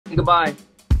Goodbye.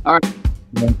 All right.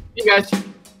 See you guys.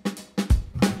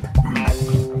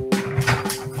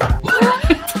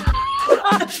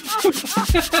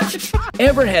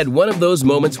 Ever had one of those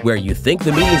moments where you think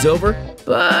the meeting's over,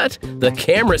 but the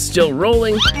camera's still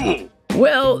rolling?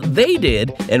 Well, they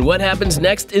did, and what happens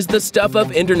next is the stuff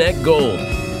of internet gold.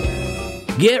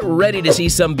 Get ready to see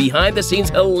some behind-the-scenes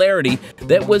hilarity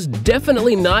that was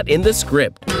definitely not in the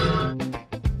script.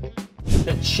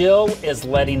 The chill is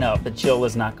letting up. The chill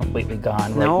is not completely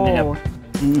gone right now.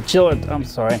 Chill, I'm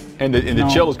sorry. And the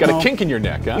chill has got a kink in your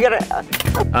neck, huh? You gotta,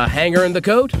 A hanger in the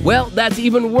coat? Well, that's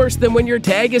even worse than when your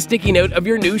tag is sticking out of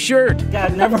your new shirt.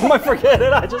 God, never mind, forget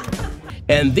it.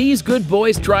 And these good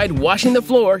boys tried washing the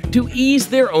floor to ease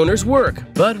their owner's work.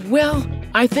 But, well,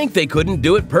 I think they couldn't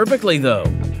do it perfectly, though.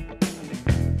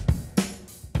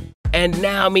 And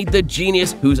now meet the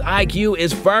genius whose IQ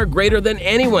is far greater than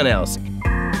anyone else.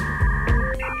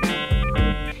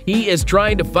 He is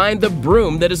trying to find the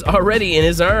broom that is already in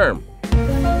his arm.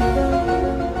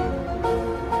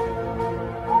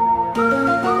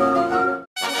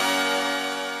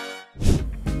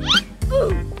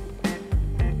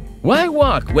 Why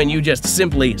walk when you just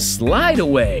simply slide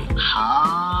away?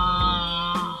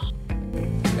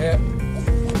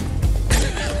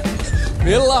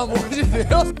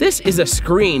 This is a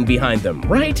screen behind them,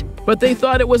 right? But they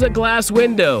thought it was a glass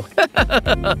window.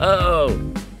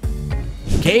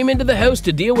 Came into the house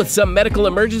to deal with some medical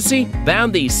emergency,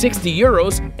 found these 60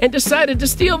 euros, and decided to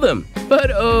steal them.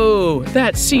 But oh,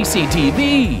 that's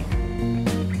CCTV.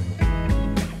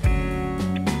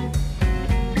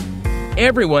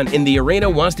 Everyone in the arena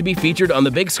wants to be featured on the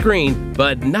big screen,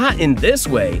 but not in this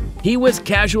way. He was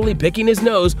casually picking his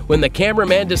nose when the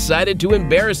cameraman decided to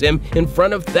embarrass him in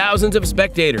front of thousands of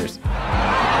spectators.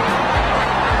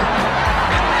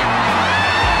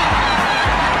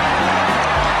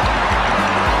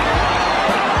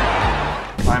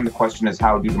 The question is,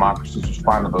 how do democracies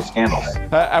respond to those scandals?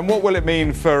 And what will it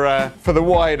mean for the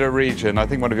wider region? I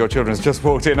think one of your children has just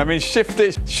walked in. I mean,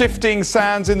 shifting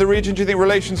sands in the region. Do you think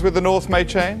relations with the North may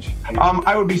change?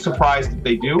 I would be surprised if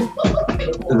they do.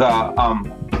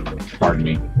 Pardon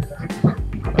me.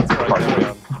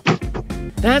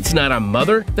 That's not a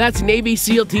mother. That's Navy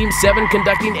SEAL Team 7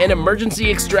 conducting an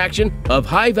emergency extraction of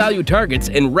high-value targets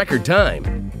in record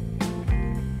time.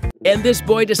 And this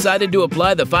boy decided to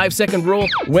apply the 5-second rule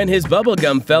when his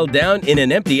bubblegum fell down in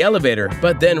an empty elevator,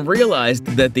 but then realized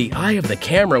that the eye of the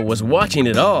camera was watching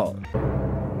it all.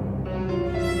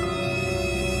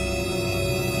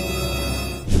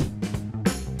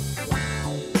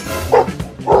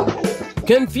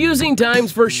 Confusing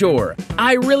times for sure.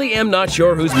 I really am not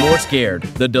sure who's more scared,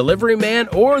 the delivery man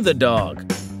or the dog.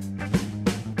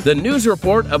 The news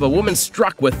report of a woman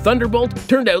struck with thunderbolt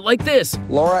turned out like this.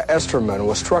 Laura Esterman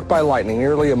was struck by lightning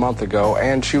nearly a month ago,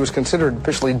 and she was considered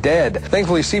officially dead.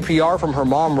 Thankfully, CPR from her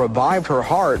mom revived her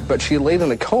heart, but she laid in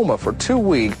a coma for 2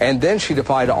 weeks, and then she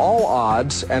defied all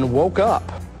odds and woke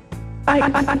up.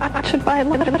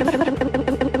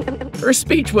 Her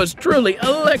speech was truly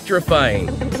electrifying.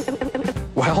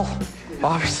 Well,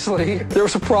 obviously, there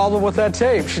was a problem with that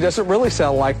tape. She doesn't really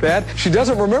sound like that. She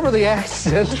doesn't remember the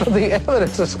accident, but the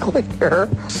evidence is clear.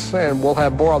 And we'll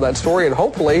have more on that story and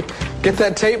hopefully get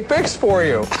that tape fixed for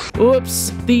you.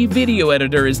 Oops, the video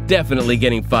editor is definitely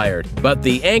getting fired, but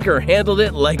the anchor handled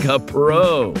it like a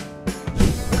pro.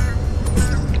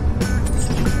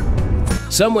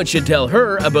 Someone should tell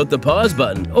her about the pause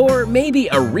button, or maybe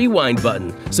a rewind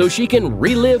button, so she can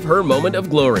relive her moment of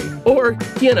glory. Or,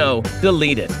 you know,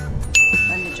 delete it.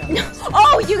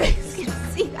 oh, you guys can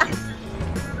see that.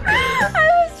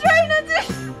 I was trying not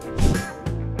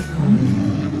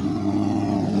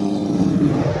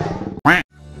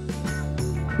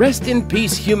to. Rest in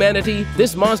peace, humanity.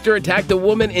 This monster attacked a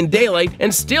woman in daylight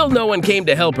and still no one came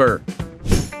to help her.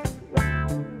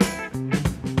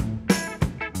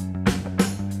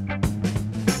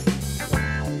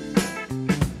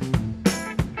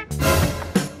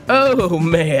 Oh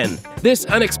man, this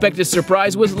unexpected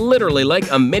surprise was literally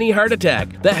like a mini heart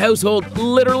attack. The household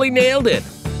literally nailed it.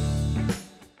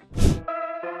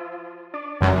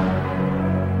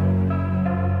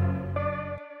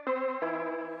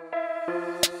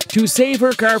 To save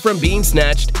her car from being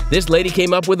snatched, this lady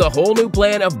came up with a whole new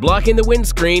plan of blocking the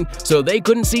windscreen so they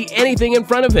couldn't see anything in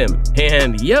front of him.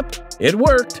 And yep, it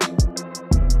worked.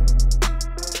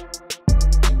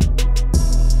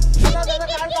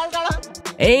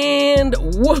 And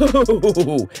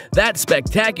whoa! That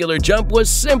spectacular jump was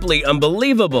simply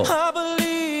unbelievable. I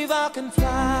believe I can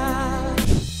fly.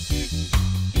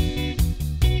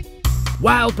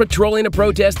 While patrolling a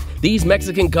protest, these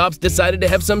Mexican cops decided to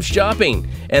have some shopping,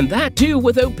 and that too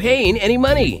without paying any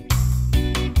money.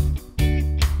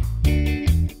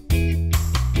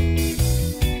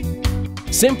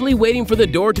 Simply waiting for the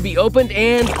door to be opened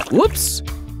and whoops!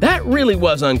 That really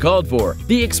was uncalled for.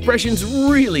 The expressions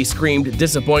really screamed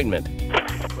disappointment.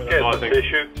 Get the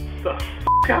tissue. What the f***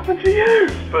 happened to you?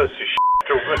 First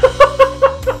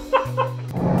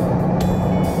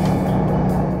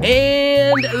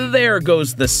And there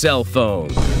goes the cell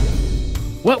phone.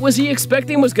 What was he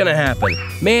expecting was gonna happen?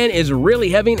 Man is really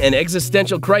having an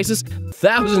existential crisis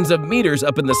thousands of meters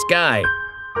up in the sky.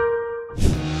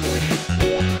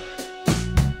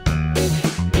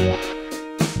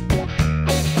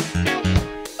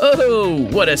 Oh,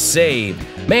 what a save.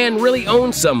 Man really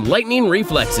owns some lightning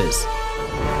reflexes.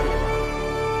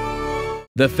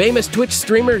 The famous Twitch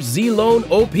streamer Z-Lone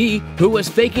OP, who was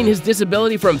faking his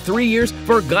disability from 3 years,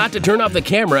 forgot to turn off the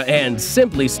camera and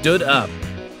simply stood up.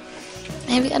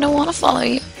 Maybe I don't want to follow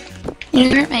you. You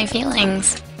hurt my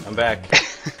feelings. I'm back.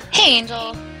 Hey,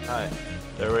 Angel. Hi.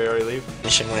 Did everybody already leave?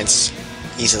 Mission when it's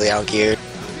easily outgeared.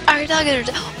 Our dog.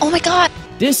 Oh my god.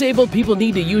 Disabled people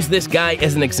need to use this guy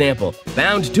as an example.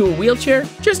 Bound to a wheelchair?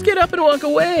 Just get up and walk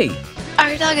away.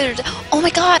 Our dog. Oh my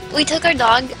god. We took our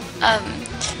dog,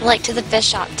 like to the fish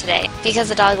shop today because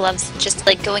the dog loves just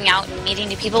like going out and meeting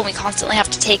new people and we constantly have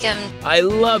to take him. I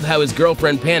love how his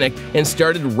girlfriend panicked and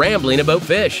started rambling about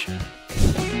fish.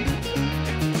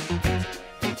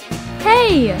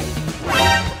 Hey!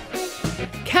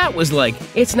 Kat was like,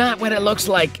 it's not what it looks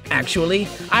like, actually.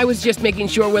 I was just making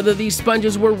sure whether these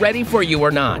sponges were ready for you or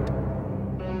not.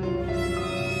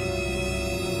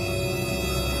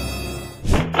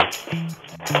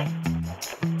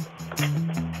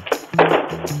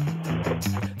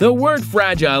 The word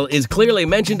fragile is clearly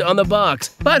mentioned on the box,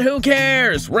 but who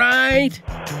cares, right?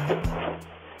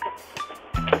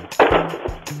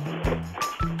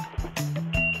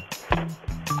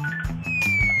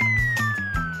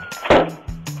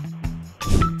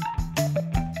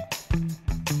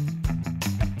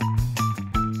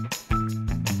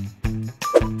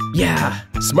 Yeah,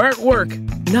 smart work,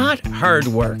 not hard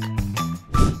work.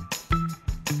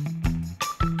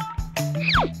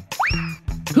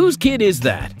 Whose kid is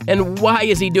that? And why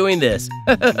is he doing this?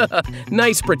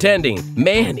 Nice pretending.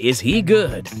 Man, is he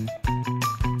good.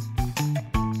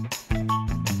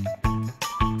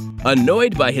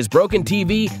 Annoyed by his broken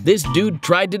TV, this dude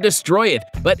tried to destroy it,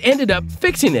 but ended up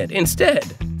fixing it instead.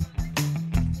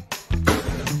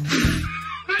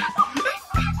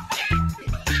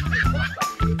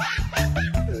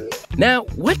 Now,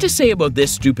 what to say about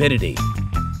this stupidity?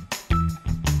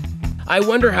 I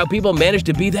wonder how people manage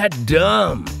to be that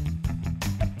dumb.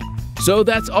 So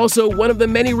that's also one of the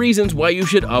many reasons why you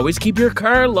should always keep your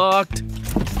car locked.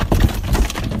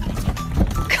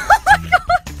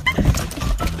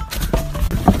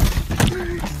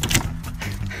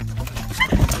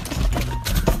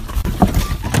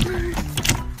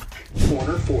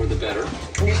 Corner for the better.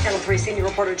 News Channel 3 senior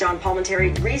reporter John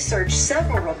Palmentary researched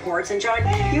several reports, and John,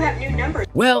 you have new numbers.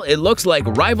 Well, it looks like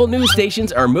rival news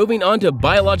stations are moving on to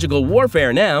biological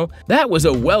warfare now. That was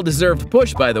a well-deserved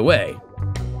push, by the way.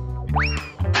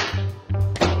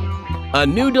 A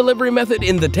new delivery method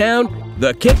in the town,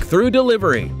 the kick-through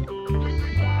delivery.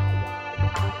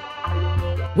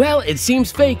 Well, it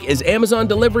seems fake as Amazon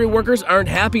delivery workers aren't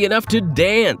happy enough to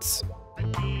dance.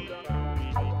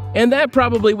 And that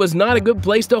probably was not a good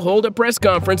place to hold a press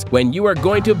conference when you are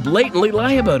going to blatantly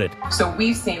lie about it. So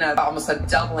we've seen almost a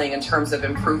doubling in terms of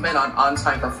improvement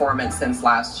on-time performance since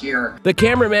last year. The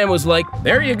cameraman was like,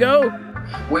 there you go.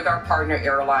 With our partner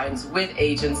airlines, with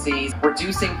agencies,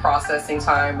 reducing processing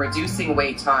time, reducing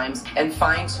wait times, and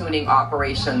fine-tuning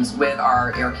operations with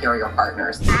our air carrier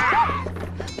partners.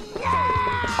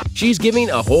 She's giving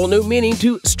a whole new meaning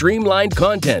to streamlined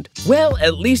content. Well,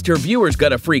 at least her viewers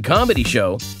got a free comedy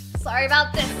show. Sorry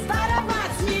about this.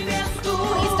 Please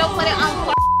don't put it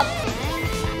on.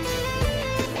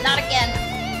 Not again.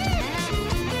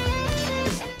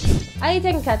 I hate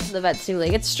taking cats to the vet too.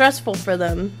 Like, it's stressful for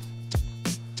them.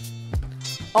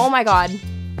 Oh my god.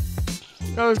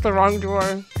 That was the wrong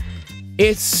drawer.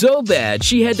 It's so bad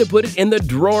she had to put it in the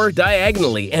drawer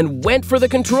diagonally and went for the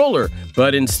controller,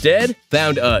 but instead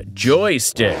found a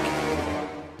joystick.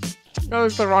 That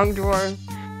was the wrong drawer.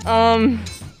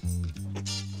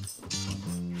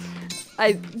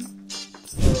 Right,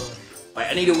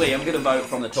 I need a wee. I'm gonna vote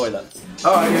from the toilet.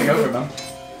 Oh, I'm gonna go for it, man.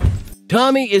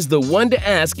 Tommy is the one to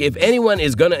ask if anyone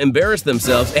is gonna embarrass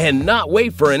themselves and not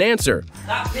wait for an answer.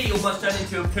 That pee almost turned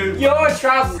into a poo. Your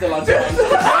trousers still on top.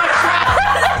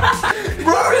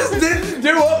 Bro just didn't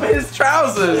do up his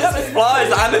trousers. He has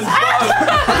flies on his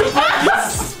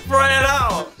butt. Spray it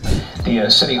out. The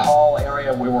City Hall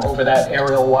area, we were over that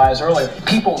aerial-wise earlier.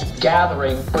 People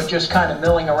gathering, but just kind of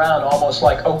milling around, almost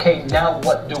like, okay, now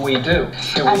what do we do?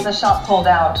 As the shot pulled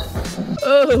out.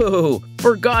 Oh,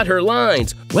 forgot her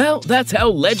lines. Well, that's how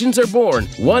legends are born,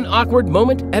 one awkward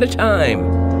moment at a time.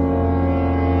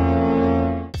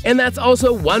 And that's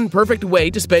also one perfect way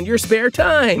to spend your spare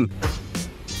time.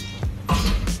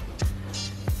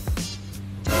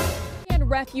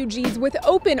 Refugees with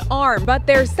open arms, but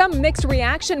there's some mixed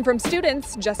reaction from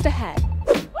students just ahead.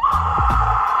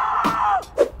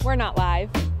 We're not live.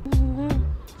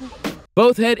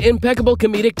 Both had impeccable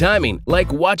comedic timing,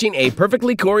 like watching a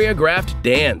perfectly choreographed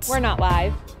dance. We're not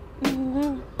live.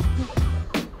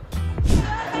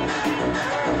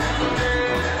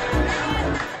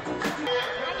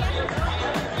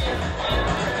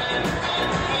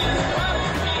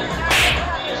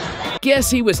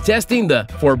 Guess he was testing the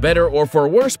for better or for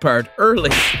worse part early.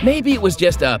 Maybe it was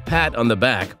just a pat on the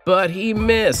back, but he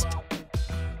missed.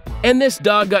 And this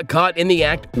dog got caught in the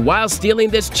act while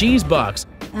stealing this cheese box.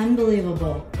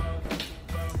 Unbelievable.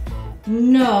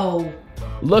 No.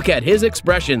 Look at his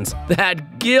expressions,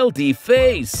 that guilty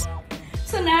face.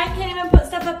 So now I can't even put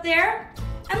stuff up there?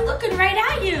 I'm looking right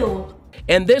at you.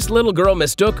 And this little girl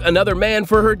mistook another man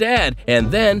for her dad,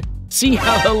 and then see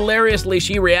how hilariously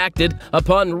she reacted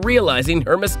upon realizing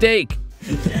her mistake.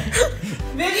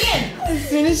 Vivian! As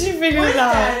soon as she figures it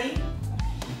out.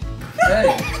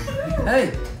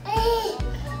 Hey.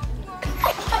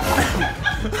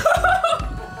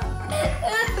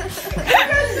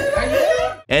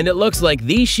 And it looks like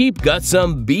these sheep got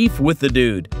some beef with the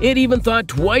dude. It even thought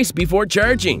twice before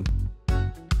charging.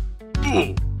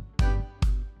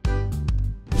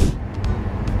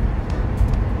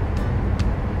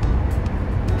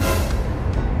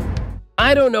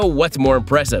 I don't know what's more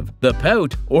impressive, the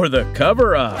pout or the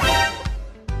cover-up.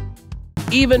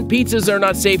 Even pizzas are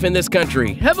not safe in this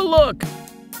country. Have a look.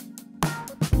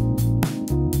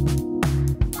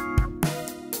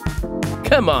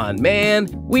 Come on, man.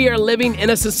 We are living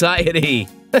in a society.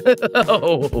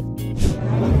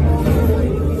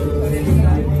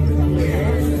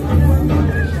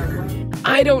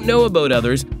 I don't know about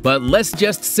others, but let's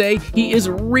just say he is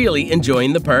really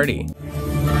enjoying the party.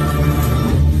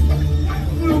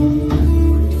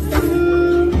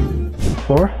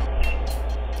 Four,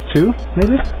 2,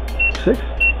 maybe 6.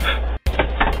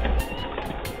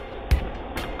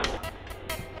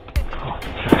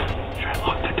 Try to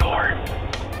lock the door.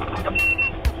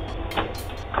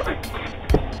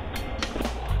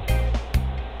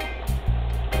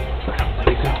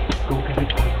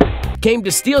 Came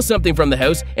to steal something from the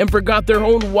house and forgot their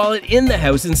own wallet in the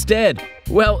house instead.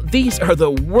 Well, these are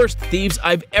the worst thieves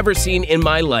I've ever seen in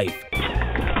my life. Where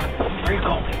are you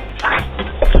going?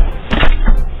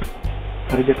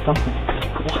 Gotta get something.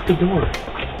 Lock the door.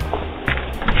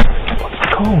 What's the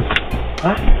code?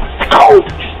 Huh? Code!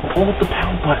 Just hold the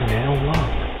pound button, man. It'll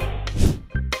lock.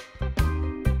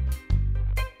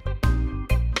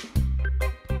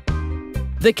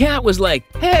 The cat was like,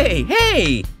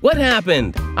 hey, what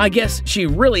happened? I guess she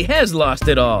really has lost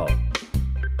it all.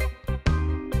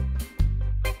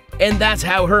 And that's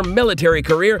how her military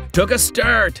career took a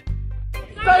start.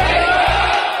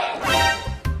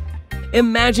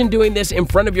 Imagine doing this in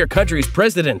front of your country's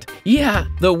president. Yeah,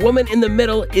 the woman in the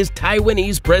middle is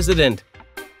Taiwanese president.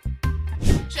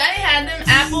 She had them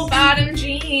apple-bottom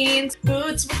jeans,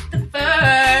 boots with the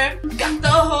fur. Got the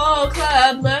whole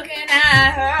club looking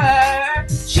at her.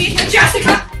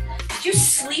 Jessica! Did you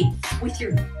sleep with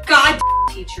your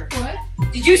teacher? What?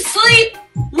 Did you sleep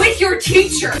with your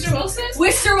teacher? Mr. Wilson?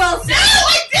 Mr. Wilson! No,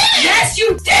 I didn't! Yes, you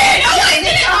did! No, I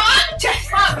didn't, Mom!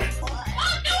 Jessica!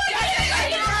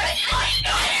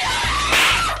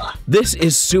 This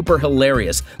is super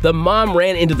hilarious. The mom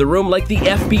ran into the room like the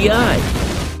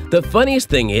FBI. The funniest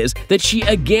thing is that she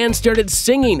again started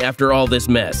singing after all this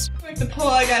mess. Like the poll,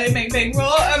 I gotta make big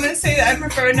roll. I'm gonna say that I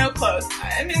prefer no clothes.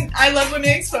 I mean, I love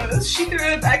women exposed. She threw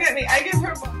it back at me. I give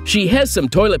her one. She has some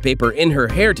toilet paper in her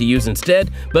hair to use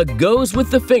instead, but goes with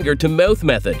the finger to mouth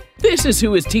method. This is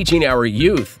who is teaching our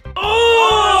youth.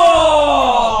 Oh!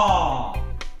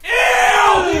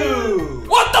 Ew!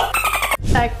 What the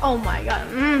f? Like, oh my god,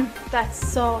 that's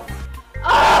so...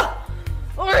 Ah!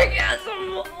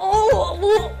 Orgasm!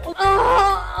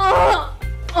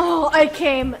 Oh, I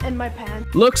came in my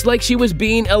pants. Looks like she was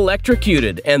being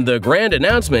electrocuted, and the grand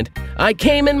announcement, I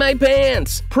came in my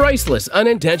pants! Priceless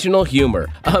unintentional humor,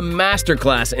 a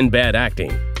masterclass in bad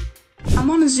acting.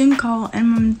 I'm on a Zoom call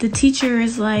and the teacher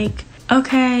is like,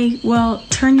 Okay, well,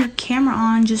 turn your camera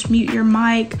on, just mute your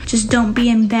mic. Just don't be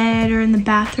in bed or in the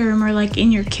bathroom or like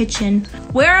in your kitchen.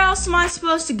 Where else am I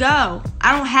supposed to go?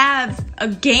 I don't have a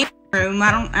game room.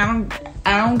 I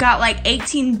don't got like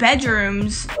 18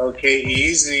 bedrooms. Okay,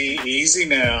 easy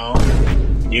now.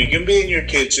 You can be in your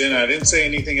kitchen. I didn't say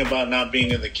anything about not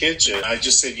being in the kitchen. I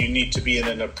just said you need to be in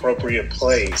an appropriate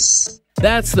place.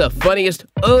 That's the funniest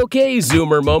okay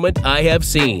Zoomer moment I have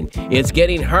seen. It's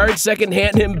getting hard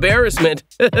secondhand embarrassment.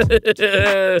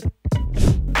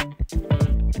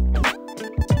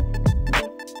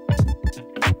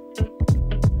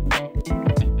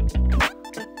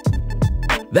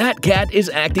 That cat is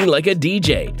acting like a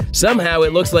DJ. Somehow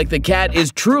it looks like the cat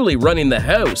is truly running the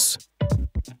house.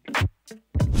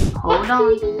 Hold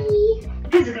on.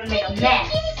 This is gonna make a mess.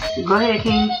 Go ahead,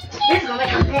 King. This is gonna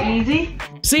make a mess. Easy.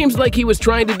 Seems like he was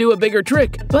trying to do a bigger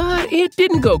trick, but it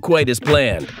didn't go quite as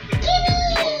planned.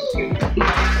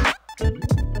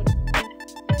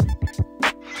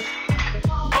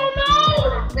 Oh no!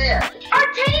 Our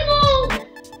table!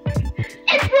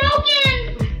 It's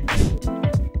broken!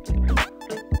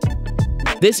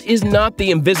 This is not the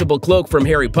invisible cloak from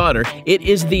Harry Potter. It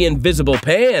is the invisible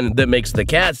pan that makes the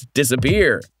cats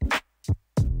disappear.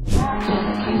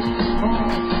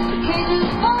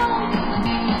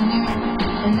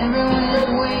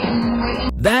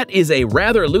 That is a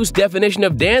rather loose definition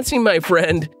of dancing, my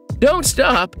friend. Don't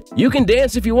stop. You can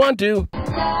dance if you want to.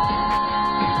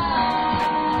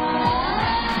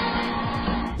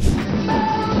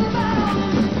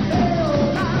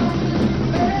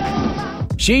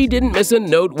 She didn't miss a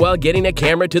note while getting a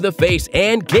camera to the face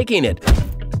and kicking it.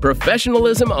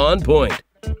 Professionalism on point.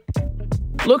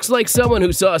 Looks like someone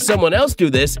who saw someone else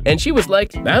do this, and she was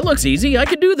like, that looks easy, I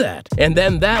could do that. And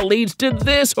then that leads to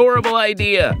this horrible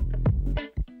idea.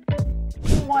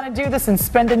 If you want to do this and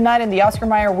spend a night in the Oscar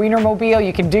Mayer Wienermobile,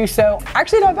 you can do so.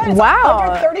 Actually, not bad. It's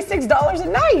 $136 a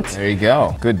night. There you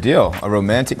go. Good deal. A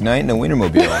romantic night in a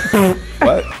Wienermobile.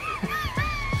 What?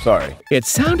 Sorry. It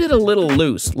sounded a little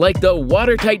loose, like the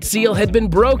watertight seal had been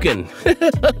broken.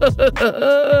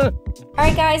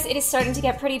 Alright guys, it is starting to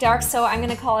get pretty dark, so I'm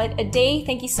gonna call it a day.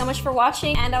 Thank you so much for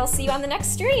watching, and I'll see you on the next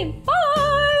stream.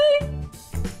 Bye!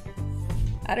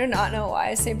 I do not know why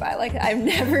I say bye like that. I've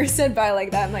never said bye like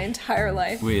that in my entire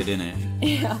life. Weird, innit?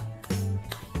 Yeah.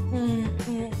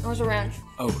 Where's the ranch?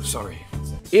 Oh, sorry.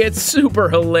 It's super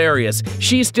hilarious.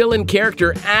 She's still in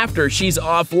character after she's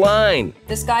offline.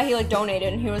 This guy, he like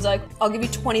donated and he was like, I'll give you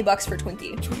 20 bucks for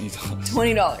Twinkie. $20.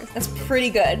 $20. That's pretty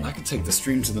good. I can take the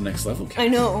stream to the next level. I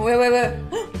know. Wait.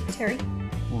 Terry.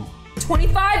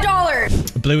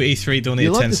 $25! Blue E3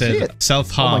 donated 10 said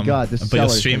self-harm, Oh my God, this but your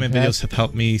seller's streaming fantastic. videos have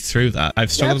helped me through that.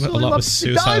 I've struggled a absolutely lot love with to see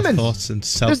suicidal diamonds. thoughts and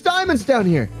There's diamonds down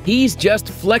here. He's just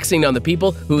flexing on the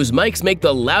people whose mics make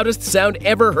the loudest sound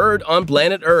ever heard on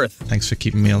planet Earth. Thanks for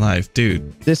keeping me alive,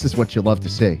 dude. This is what you love to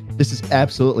see. This is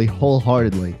absolutely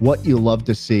wholeheartedly what you love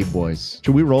to see, boys.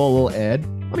 Should we roll a little ad?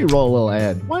 Let me roll a little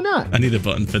ad. Why not? I need a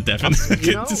button for Devin.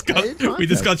 You know, we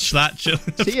just got Schlatt chilling.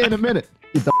 See you in a minute,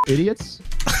 you dumb idiots.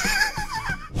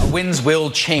 Our winds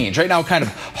will change. Right now, kind of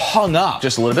hung up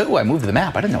just a little bit. Oh, I moved the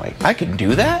map. I didn't know I could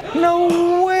do that.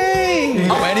 No way.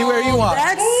 Go anywhere you want.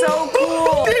 That's so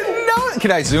cool. Didn't know it. Can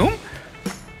I zoom?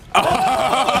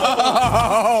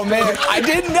 Oh man, I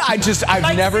didn't.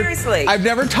 I've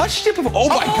never touched it before. Oh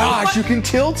my gosh, you can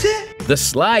tilt it. The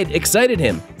slide excited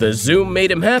him. The zoom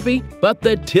made him happy, but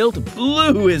the tilt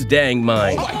blew his dang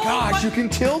mind. Oh my gosh, you can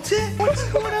tilt it. What's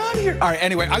going on here? All right.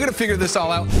 Anyway, I'm gonna figure this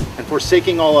all out. And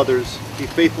forsaking all others, be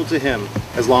faithful to him,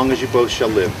 as long as you both shall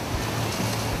live.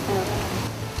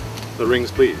 The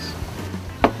rings, please.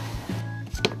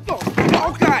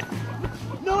 Oh God.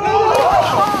 No!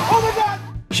 Oh my God!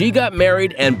 She got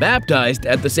married and baptized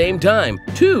at the same time,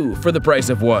 2 for the price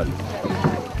of 1.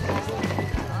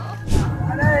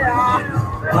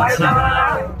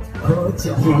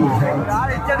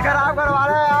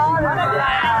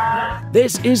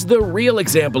 This is the real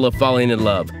example of falling in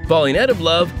love. Falling out of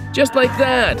love just like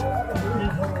that.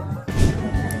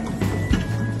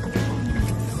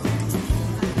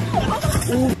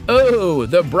 Oh,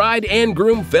 the bride and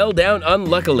groom fell down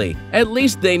unluckily. At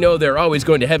least they know they're always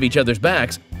going to have each other's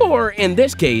backs, or in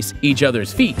this case, each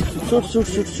other's feet.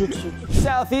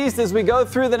 Southeast as we go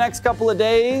through the next couple of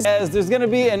days, as there's going to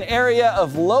be an area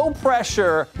of low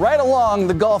pressure right along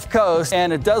the Gulf Coast,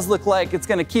 and it does look like it's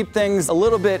going to keep things a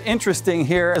little bit interesting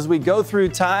here as we go through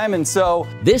time, and so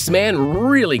this man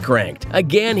really cranked.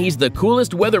 Again, he's the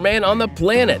coolest weatherman on the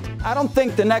planet. I don't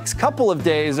think the next couple of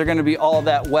days are going to be all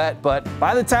that wet, but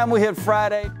by the time we hit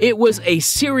Friday, it was a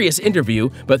serious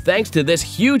interview, but thanks to this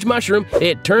huge mushroom,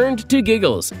 it turned to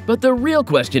giggles. harmless. But the real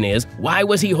question is, why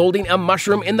was he holding a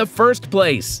mushroom in the first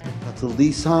place?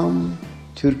 Katıldıysam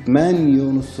Türkmen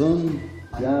Yunus'un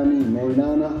yani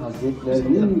Mevlana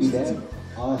Hazretlerinin bile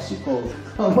aşık ol.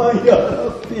 Aman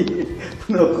yarabbi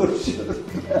buna koşuyorum.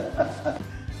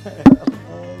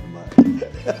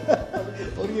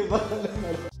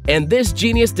 And this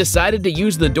genius decided to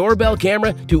use the doorbell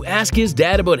camera to ask his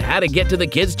dad about how to get to the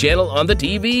kids' channel on the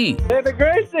TV. Baby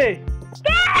Gracie!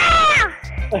 Yeah!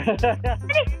 How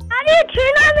do you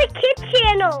turn on the kid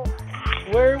channel?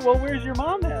 Where's your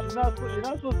mom at? You're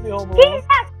not supposed to be home alone. She's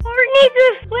at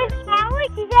Fortnite with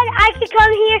Alex. She said I could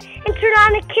come here and turn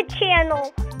on the kid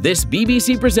channel. This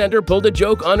BBC presenter pulled a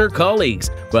joke on her colleagues,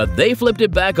 but they flipped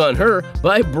it back on her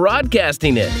by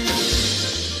broadcasting it.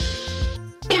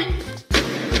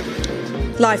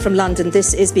 Live from London,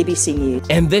 this is BBC News.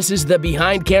 And this is the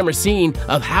behind-camera scene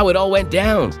of how it all went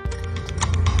down.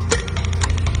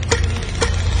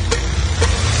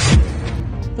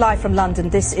 Live from London,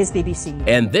 this is BBC News.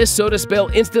 And this soda spill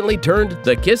instantly turned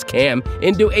the kiss cam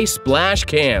into a splash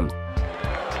cam.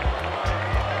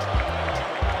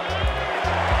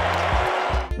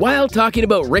 While talking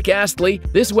about Rick Astley,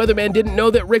 this weatherman didn't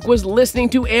know that Rick was listening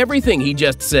to everything he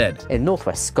just said. In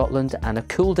northwest Scotland and a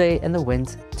cool day in the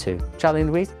wind too. Charlie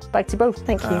and Louise, back to you both.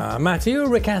 Thank you. Matt, are you a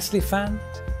Rick Astley fan?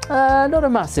 Not a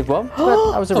massive one, but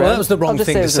I was around. Well, that was the wrong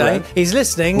thing to say. He's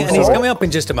listening and he's coming up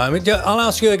in just a moment. I'll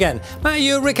ask you again. Matt, are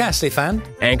you a Rick Astley fan?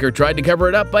 Anchor tried to cover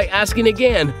it up by asking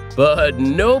again, but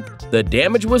nope, the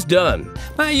damage was done.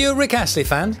 Matt, are you a Rick Astley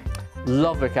fan?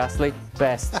 Love Rick Astley,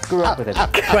 best. Grew up with him.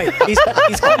 Great, he's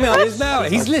coming on now.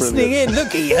 He's listening in.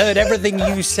 Look, he heard everything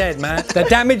you said, Matt. The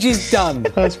damage is done.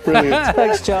 That's brilliant.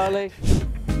 Thanks, Charlie.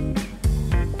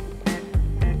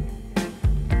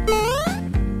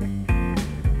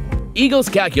 Eagle's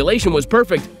calculation was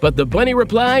perfect, but the bunny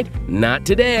replied, "Not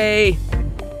today."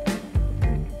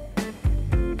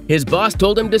 His boss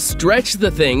told him to stretch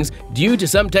the things due to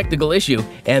some technical issue,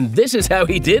 and this is how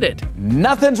he did it.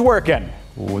 Nothing's working.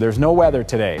 Ooh, there's no weather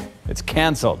today. It's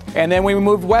canceled. And then when we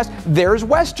moved west, there's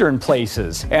western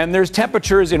places. And there's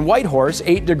temperatures in Whitehorse,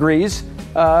 8 degrees.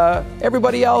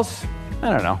 Everybody else, I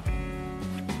don't know.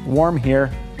 Warm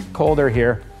here, colder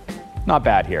here. Not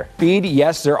bad here. Speed,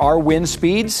 yes, there are wind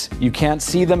speeds. You can't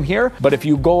see them here, but if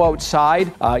you go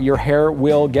outside, your hair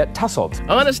will get tousled.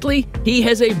 Honestly, he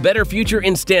has a better future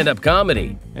in stand-up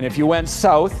comedy. And if you went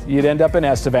south, you'd end up in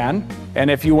Estevan. And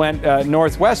if you went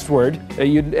northwestward,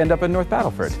 you'd end up in North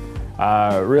Battleford.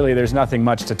 Really, there's nothing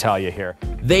much to tell you here.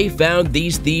 They found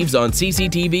these thieves on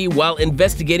CCTV while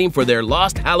investigating for their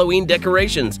lost Halloween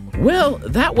decorations. Well,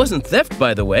 that wasn't theft,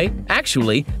 by the way.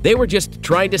 Actually, they were just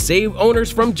trying to save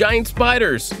owners from giant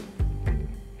spiders.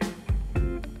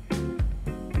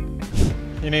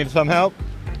 You need some help?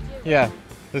 Yeah,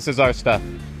 this is our stuff.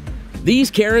 These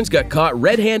Karens got caught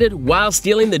red-handed while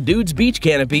stealing the dude's beach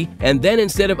canopy, and then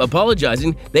instead of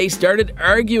apologizing, they started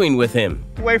arguing with him.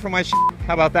 Away from my shit.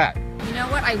 How about that? You know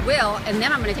what? I will, and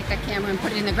then I'm going to take that camera and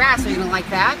put it in the grass. Are you going to like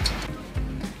that?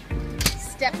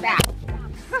 Step back.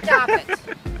 Stop it.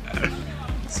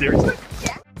 Seriously?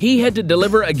 Yeah. He had to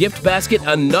deliver a gift basket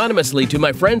anonymously to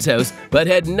my friend's house, but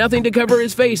had nothing to cover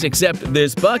his face except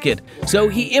this bucket. So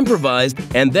he improvised,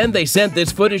 and then they sent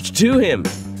this footage to him.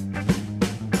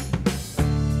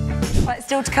 Right,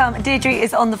 still to come, Deirdre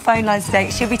is on the phone line today.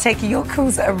 She'll be taking your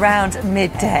calls around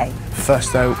midday.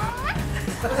 First out.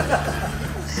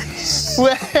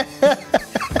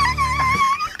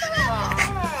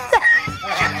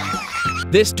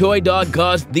 This toy dog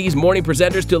caused these morning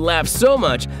presenters to laugh so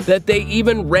much that they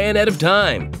even ran out of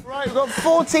time. Right, we've got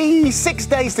 46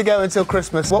 days to go until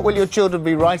Christmas. What will your children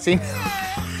be writing?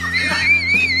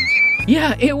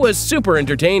 Yeah, it was super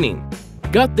entertaining.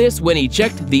 Got this when he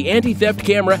checked the anti-theft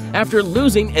camera after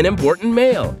losing an important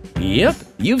mail. Yep,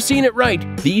 you've seen it right.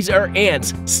 These are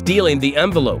ants stealing the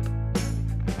envelope.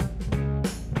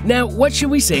 Now, what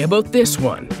should we say about this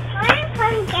one? I'm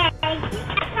from Gary.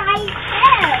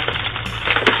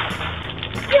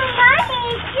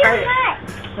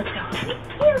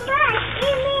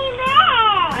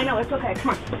 I know, it's okay.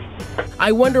 Come on.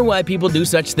 I wonder why people do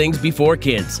such things before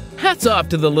kids. Hats off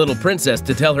to the little princess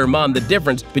to tell her mom the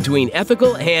difference between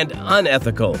ethical and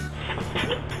unethical.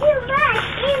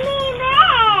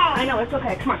 I know, it's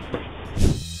okay. Come on.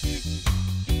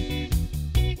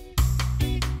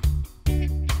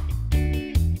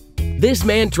 This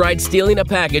man tried stealing a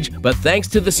package, but thanks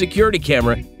to the security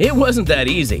camera, it wasn't that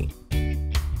easy.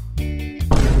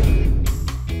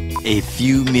 A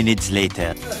few minutes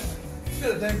later.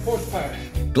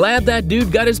 Glad that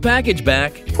dude got his package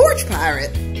back. Porch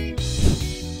pirate.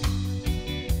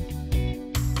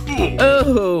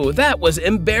 Oh, that was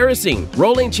embarrassing.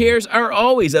 Rolling chairs are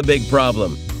always a big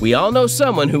problem. We all know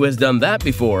someone who has done that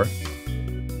before.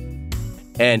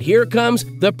 And here comes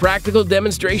the practical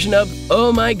demonstration of,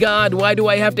 oh my God, why do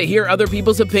I have to hear other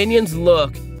people's opinions?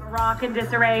 Look. Iraq in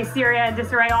disarray, Syria in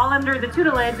disarray, all under the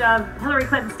tutelage of Hillary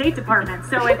Clinton's State Department.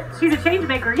 So if she's a change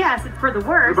maker, yes, it's for the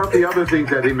worst. What about the other things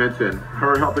that he mentioned?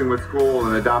 Her helping with school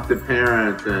and adopted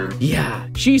parents and... Yeah,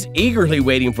 she's eagerly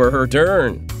waiting for her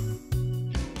turn.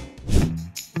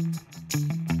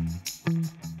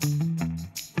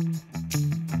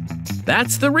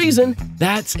 That's the reason.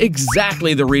 That's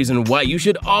exactly the reason why you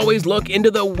should always look into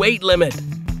the weight limit.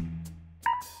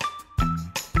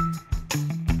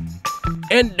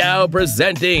 And now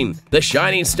presenting the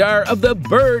shining star of the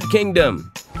bird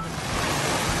kingdom.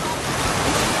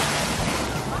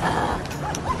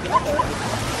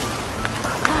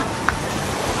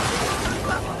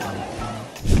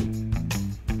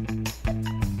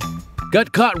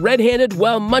 Got caught red-handed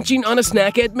while munching on a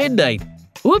snack at midnight.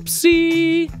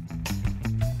 Whoopsie!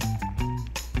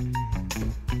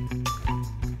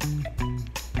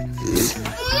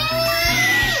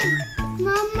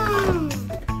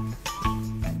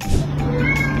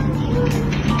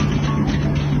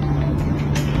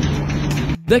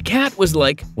 The cat was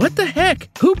like, what the heck?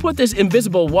 Who put this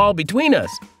invisible wall between us?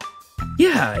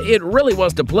 Yeah, it really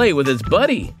wants to play with its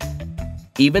buddy.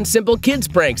 Even simple kids'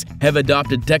 pranks have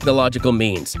adopted technological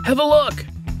means. Have a look.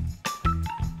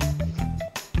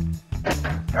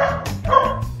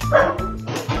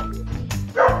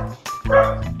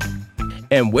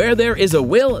 And where there is a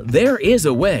will, there is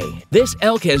a way. This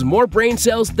elk has more brain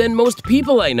cells than most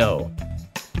people I know.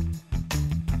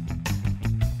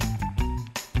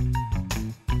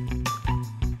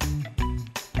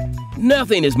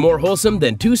 Nothing is more wholesome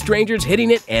than two strangers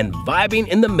hitting it and vibing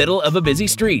in the middle of a busy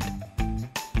street.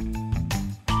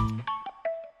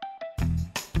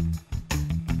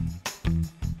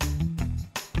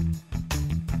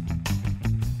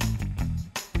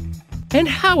 And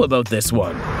how about this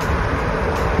one?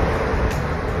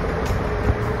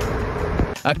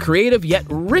 A creative yet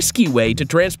risky way to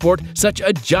transport such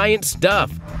a giant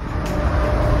stuff.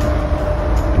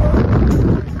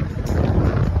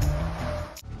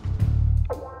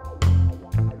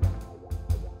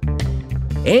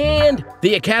 And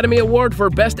the Academy Award for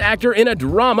Best Actor in a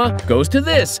Drama goes to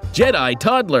this Jedi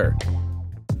toddler.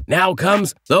 Now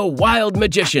comes the Wild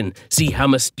Magician. See how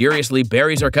mysteriously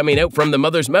berries are coming out from the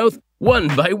mother's mouth, one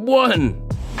by one.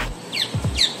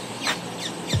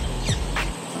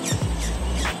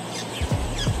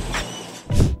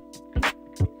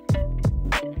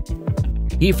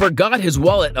 He forgot his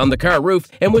wallet on the car roof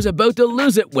and was about to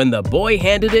lose it when the boy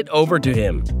handed it over to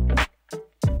him.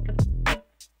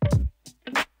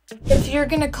 If you're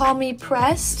gonna call me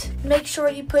pressed, make sure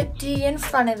you put D in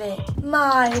front of it.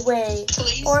 My way.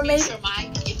 Please or mute your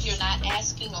mic if you're not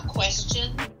asking a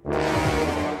question.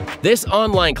 This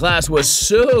online class was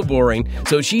so boring,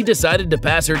 so she decided to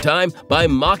pass her time by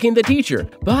mocking the teacher,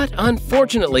 but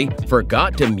unfortunately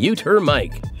forgot to mute her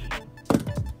mic.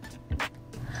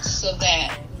 So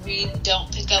that we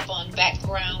don't pick up on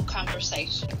background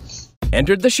conversations.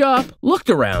 Entered the shop, looked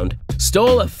around,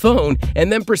 stole a phone,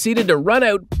 and then proceeded to run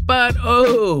out, but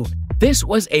oh, this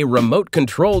was a remote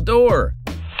control door.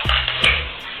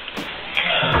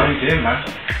 How you doing,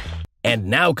 man? And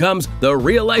now comes the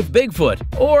real-life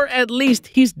Bigfoot, or at least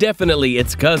he's definitely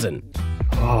its cousin.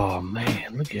 Oh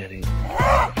man, look at him.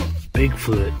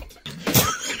 Bigfoot.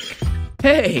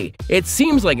 Hey, it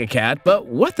seems like a cat, but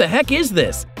what the heck is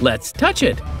this? Let's touch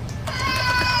it.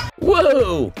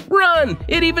 Whoa! Run!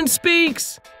 It even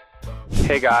speaks!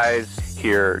 Hey guys,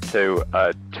 here to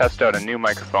test out a new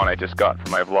microphone I just got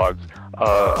for my vlogs.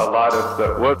 A lot of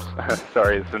the, whoops,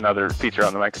 sorry, it's another feature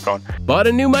on the microphone. Bought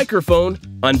a new microphone,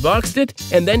 unboxed it,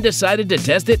 and then decided to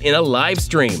test it in a live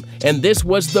stream. And this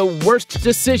was the worst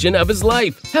decision of his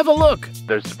life. Have a look.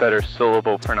 There's better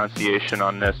syllable pronunciation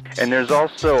on this. And there's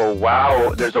also a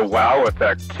wow, there's a wow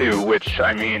effect too, which,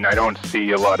 I mean, I don't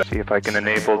see a lot of. See if I can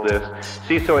enable this.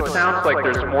 See, so it sounds like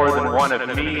there's more than one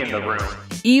of me in the room.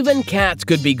 Even cats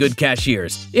could be good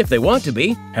cashiers, if they want to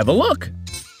be. Have a look.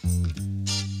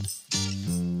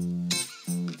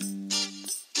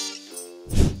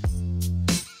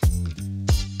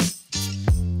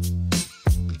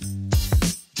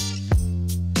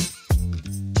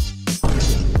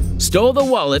 Stole the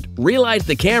wallet, realized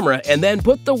the camera, and then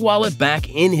put the wallet back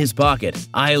in his pocket.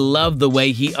 I love the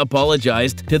way he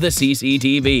apologized to the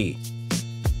CCTV.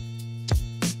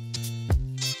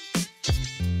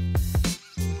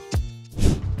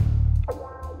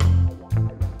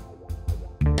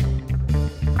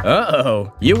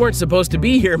 Uh-oh, you weren't supposed to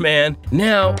be here, man.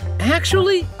 Now,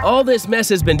 Actually, all this mess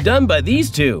has been done by these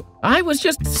two. I was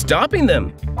just stopping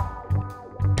them.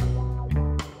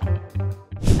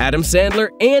 Adam Sandler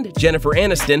and Jennifer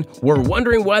Aniston were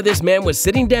wondering why this man was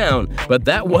sitting down, but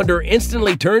that wonder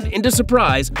instantly turned into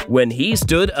surprise when he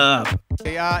stood up.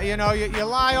 You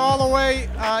lie all the way.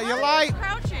 You lie.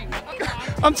 Crouching.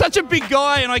 I'm such a big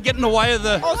guy and I get in the way of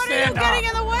the. What are you getting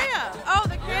in the way of? Oh,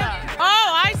 the camera.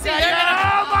 Oh, I see.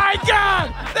 Oh my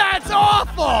God! That's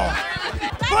awful!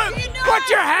 Put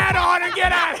your hat on and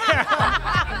get out of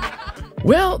here!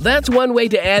 Well, that's one way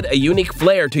to add a unique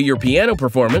flair to your piano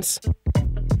performance.